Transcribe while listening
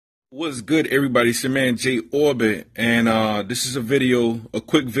What's good, everybody? It's your man JayOrbit, and this is a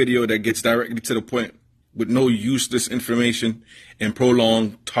quick video that gets directly to the point with no useless information and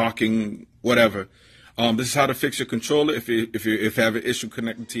prolonged talking, whatever. This is how to fix your controller if you have an issue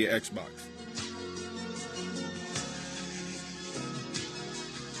connected to your Xbox.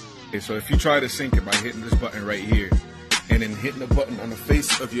 Okay, so if you try to sync it by hitting this button right here, and then hitting the button on the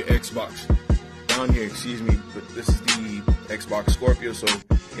face of your Xbox, down here, excuse me, but this is the Xbox Scorpio, so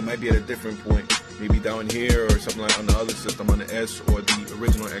it might be at a different point, maybe down here or something like on the other system, on the S or the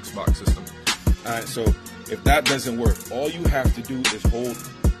original Xbox system. Alright, so if that doesn't work, all you have to do is hold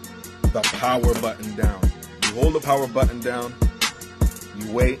the power button down. You hold the power button down,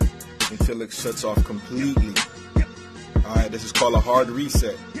 you wait until it shuts off completely. Alright, this is called a hard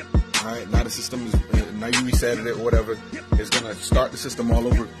reset. Alright, now the system is, now you resetted it or whatever, it's gonna start the system all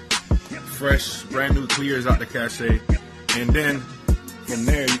over. Fresh, brand new, clears out the cache, and then from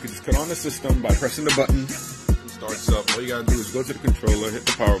there you can just cut on the system by pressing the button. It starts up. All you gotta do is go to the controller, hit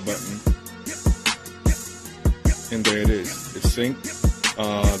the power button, and there it is. It's synced.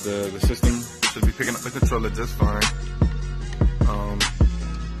 The system should be picking up the controller just fine.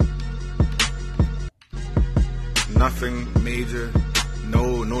 Nothing major.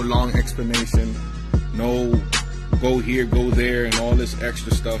 No long explanation. No go here, go there, and all this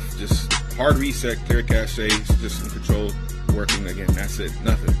extra stuff. Just hard reset, clear cache, just in control, working again. That's it.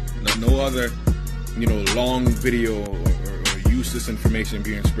 Nothing. No other, long video or useless information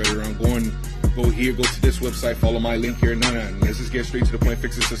being spread around. Go here, go to this website, follow my link here. No. Let's just get straight to the point.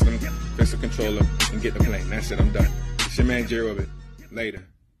 Fix the system, fix the controller, and get the plane. That's it. I'm done. It's your man JayOrbit. Later.